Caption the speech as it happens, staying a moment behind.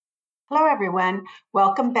Hello, everyone.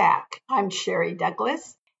 Welcome back. I'm Sherry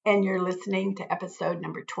Douglas, and you're listening to episode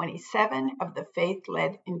number 27 of the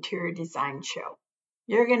Faith-Led Interior Design Show.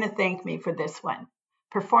 You're going to thank me for this one.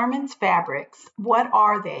 Performance fabrics, what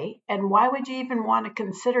are they, and why would you even want to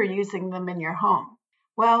consider using them in your home?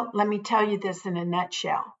 Well, let me tell you this in a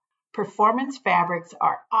nutshell. Performance fabrics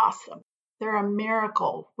are awesome. They're a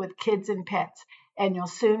miracle with kids and pets, and you'll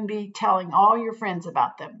soon be telling all your friends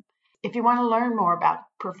about them. If you want to learn more about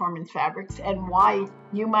performance fabrics and why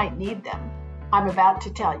you might need them, I'm about to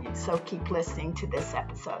tell you, so keep listening to this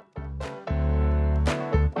episode.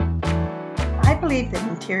 I believe that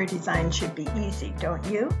interior design should be easy, don't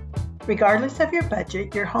you? Regardless of your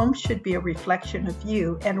budget, your home should be a reflection of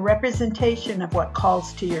you and a representation of what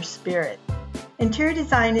calls to your spirit. Interior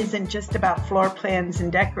design isn't just about floor plans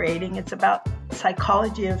and decorating, it's about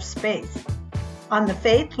psychology of space. On the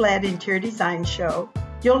Faith-Led Interior Design Show,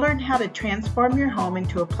 you'll learn how to transform your home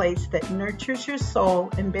into a place that nurtures your soul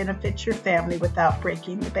and benefits your family without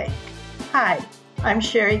breaking the bank. Hi, I'm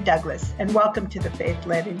Sherry Douglas, and welcome to the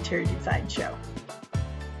Faith-Led Interior Design Show.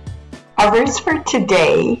 Our verse for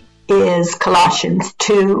today is Colossians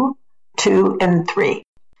 2 and 3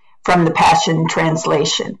 from the Passion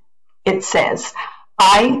Translation. It says,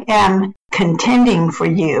 I am contending for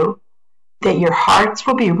you that your hearts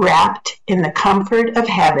will be wrapped in the comfort of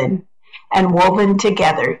heaven and woven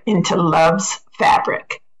together into love's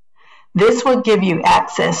fabric. This will give you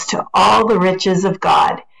access to all the riches of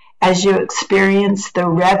God as you experience the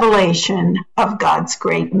revelation of God's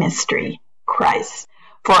great mystery, Christ.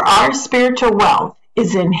 For our spiritual wealth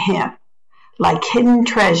is in Him, like hidden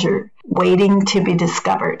treasure waiting to be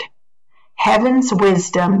discovered. Heaven's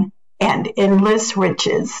wisdom and endless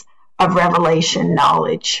riches of revelation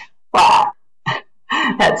knowledge. Wow,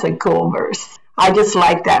 that's a cool verse. I just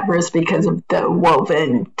like that verse because of the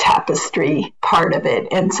woven tapestry part of it.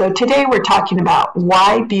 And so today we're talking about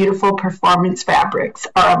why beautiful performance fabrics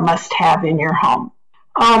are a must-have in your home.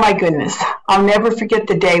 Oh my goodness. I'll never forget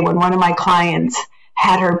the day when one of my clients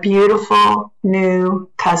had her beautiful new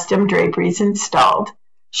custom draperies installed.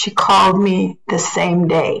 She called me the same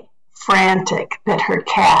day, frantic that her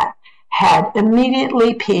cat had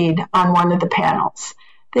immediately peed on one of the panels.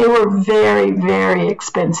 They were very, very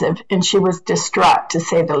expensive, and she was distraught, to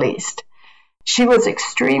say the least. She was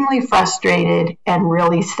extremely frustrated and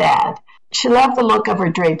really sad. She loved the look of her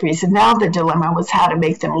draperies, and now the dilemma was how to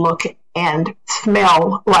make them look and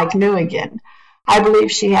smell like new again. I believe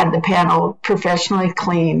she had the panel professionally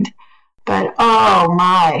cleaned, but oh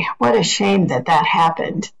my, what a shame that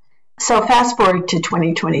happened. So fast forward to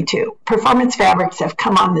 2022. Performance fabrics have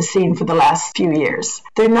come on the scene for the last few years.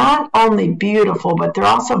 They're not only beautiful, but they're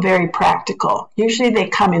also very practical. Usually they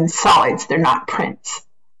come in solids, they're not prints.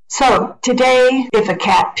 So today, if a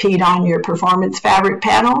cat peed on your performance fabric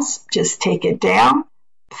panels, just take it down,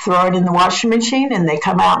 throw it in the washing machine, and they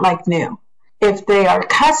come out like new. If they are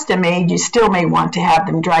custom made, you still may want to have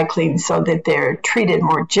them dry cleaned so that they're treated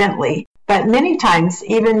more gently. But many times,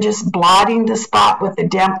 even just blotting the spot with a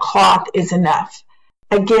damp cloth is enough.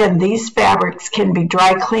 Again, these fabrics can be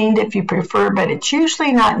dry cleaned if you prefer, but it's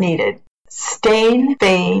usually not needed. Stain,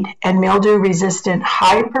 fade, and mildew-resistant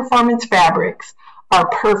high-performance fabrics are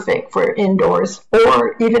perfect for indoors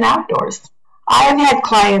or even outdoors. I have had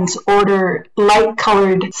clients order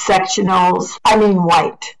light-colored sectionals,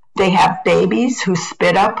 white. They have babies who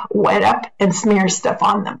spit up, wet up, and smear stuff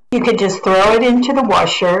on them. You could just throw it into the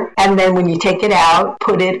washer, and then when you take it out,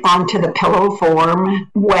 put it onto the pillow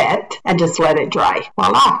form, wet, and just let it dry.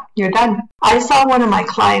 Voila, you're done. I saw one of my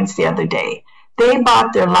clients the other day. They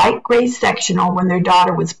bought their light gray sectional when their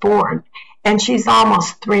daughter was born, and she's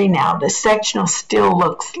almost 3 now. The sectional still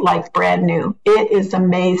looks like brand new. It is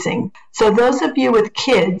amazing. So those of you with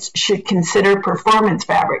kids should consider performance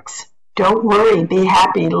fabrics. Don't worry, be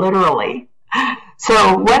happy, literally.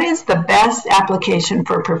 So what is the best application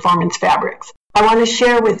for performance fabrics? I want to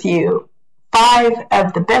share with you 5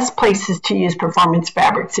 of the best places to use performance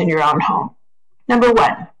fabrics in your own home. Number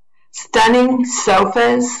 1, stunning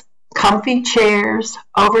sofas, comfy chairs,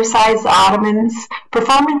 oversized ottomans.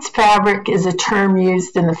 Performance fabric is a term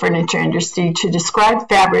used in the furniture industry to describe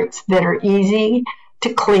fabrics that are easy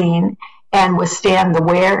to clean and withstand the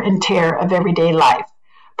wear and tear of everyday life.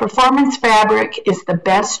 Performance fabric is the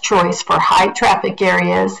best choice for high traffic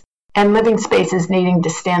areas and living spaces needing to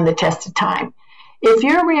stand the test of time. If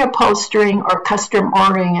you're reupholstering or custom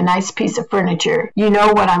ordering a nice piece of furniture, you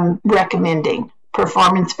know what I'm recommending: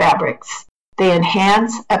 performance fabrics. They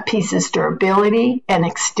enhance a piece's durability and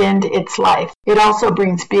extend its life. It also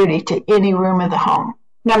brings beauty to any room of the home.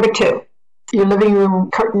 Number 2, your living room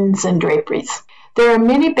curtains and draperies. There are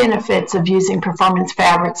many benefits of using performance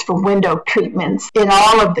fabrics for window treatments in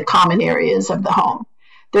all of the common areas of the home.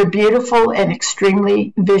 They're beautiful and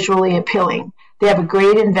extremely visually appealing. They have a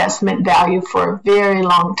great investment value for a very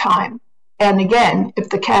long time. And again, if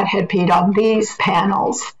the cat had peed on these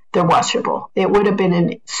panels, they're washable. It would have been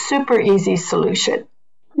a super easy solution.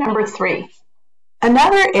 Number 3.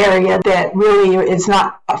 Another area that really is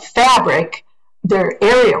not a fabric, they're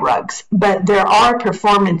area rugs, but there are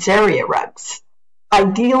performance area rugs.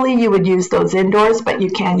 Ideally, you would use those indoors, but you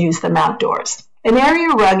can use them outdoors. An area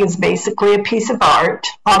rug is basically a piece of art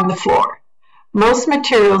on the floor. Most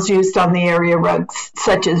materials used on the area rugs,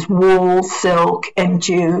 such as wool, silk, and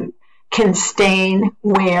jute, can stain,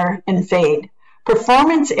 wear, and fade.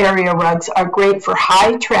 Performance area rugs are great for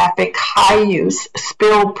high traffic, high use,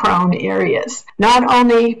 spill prone areas. Not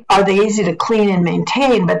only are they easy to clean and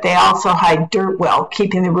maintain, but they also hide dirt well,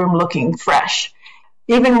 keeping the room looking fresh.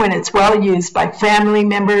 Even when it's well used by family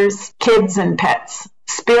members, kids, and pets.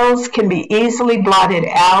 Spills can be easily blotted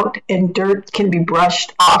out and dirt can be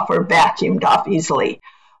brushed off or vacuumed off easily.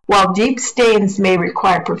 While deep stains may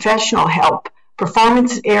require professional help,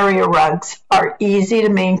 performance area rugs are easy to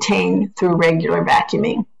maintain through regular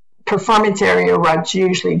vacuuming. Performance area rugs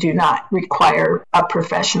usually do not require a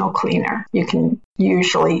professional cleaner. You can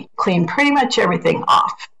usually clean pretty much everything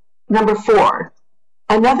off. Number 4,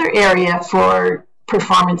 another area for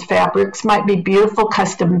performance fabrics might be beautiful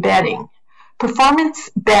custom bedding. Performance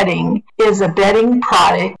bedding is a bedding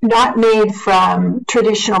product not made from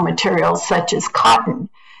traditional materials such as cotton.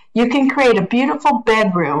 You can create a beautiful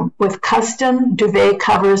bedroom with custom duvet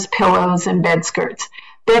covers, pillows, and bed skirts.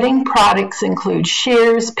 Bedding products include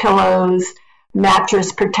sheers, pillows,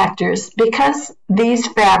 mattress protectors. Because these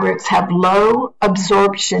fabrics have low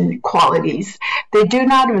absorption qualities, they do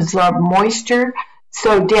not absorb moisture,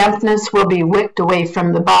 so dampness will be wicked away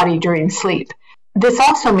from the body during sleep. This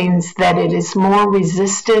also means that it is more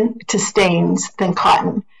resistant to stains than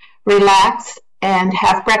cotton. Relax and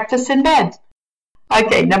have breakfast in bed.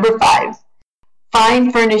 Okay, number 5,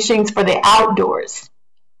 fine furnishings for the outdoors.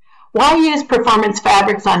 Why use performance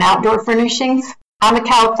fabrics on outdoor furnishings? I'm a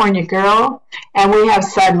California girl, and we have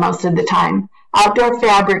sun most of the time. Outdoor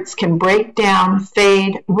fabrics can break down,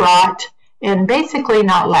 fade, rot, and basically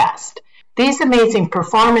not last. These amazing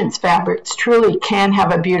performance fabrics truly can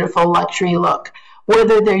have a beautiful luxury look.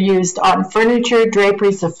 Whether they're used on furniture,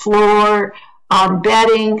 draperies of floor, on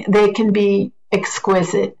bedding, they can be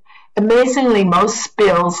exquisite. Amazingly, most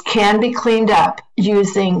spills can be cleaned up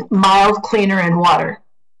using mild cleaner and water.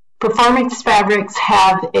 Performance fabrics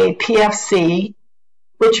have a PFC,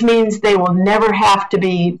 which means they will never have to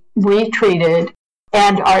be retreated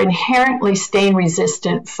and are inherently stain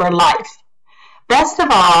resistant for life. Best of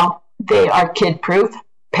all, they are kid-proof,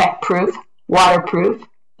 pet-proof, waterproof,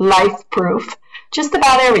 life-proof, just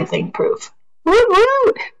about everything proof. Woo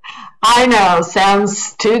woo! I know,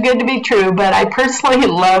 sounds too good to be true, but I personally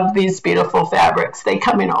love these beautiful fabrics. They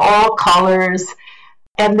come in all colors,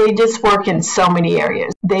 and they just work in so many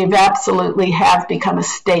areas. They've absolutely have become a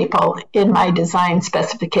staple in my design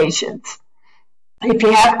specifications. If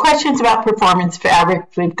you have questions about performance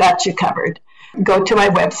fabrics, we've got you covered. Go to my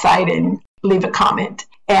website and leave a comment,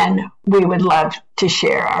 and we would love to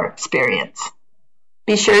share our experience.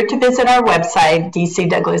 Be sure to visit our website,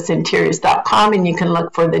 dcdouglasinteriors.com, and you can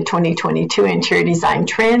look for the 2022 interior design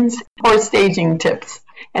trends or staging tips.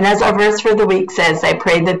 And as our verse for the week says, I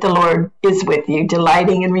pray that the Lord is with you,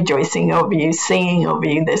 delighting and rejoicing over you, singing over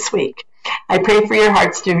you this week. I pray for your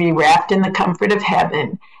hearts to be wrapped in the comfort of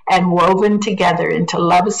heaven and woven together into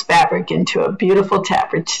love's fabric, into a beautiful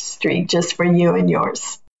tapestry just for you and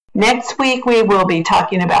yours. Next week, we will be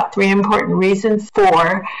talking about 3 important reasons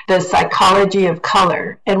for the psychology of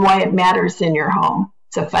color and why it matters in your home.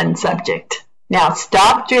 It's a fun subject. Now,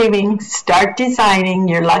 stop dreaming, start designing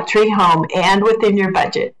your luxury home and within your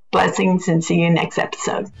budget. Blessings, and see you next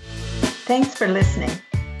episode. Thanks for listening.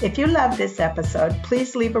 If you love this episode,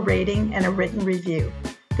 please leave a rating and a written review.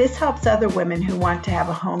 This helps other women who want to have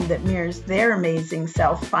a home that mirrors their amazing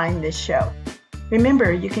self find this show.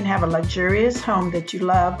 Remember, you can have a luxurious home that you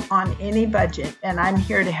love on any budget, and I'm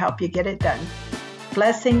here to help you get it done.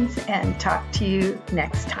 Blessings, and talk to you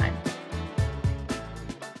next time.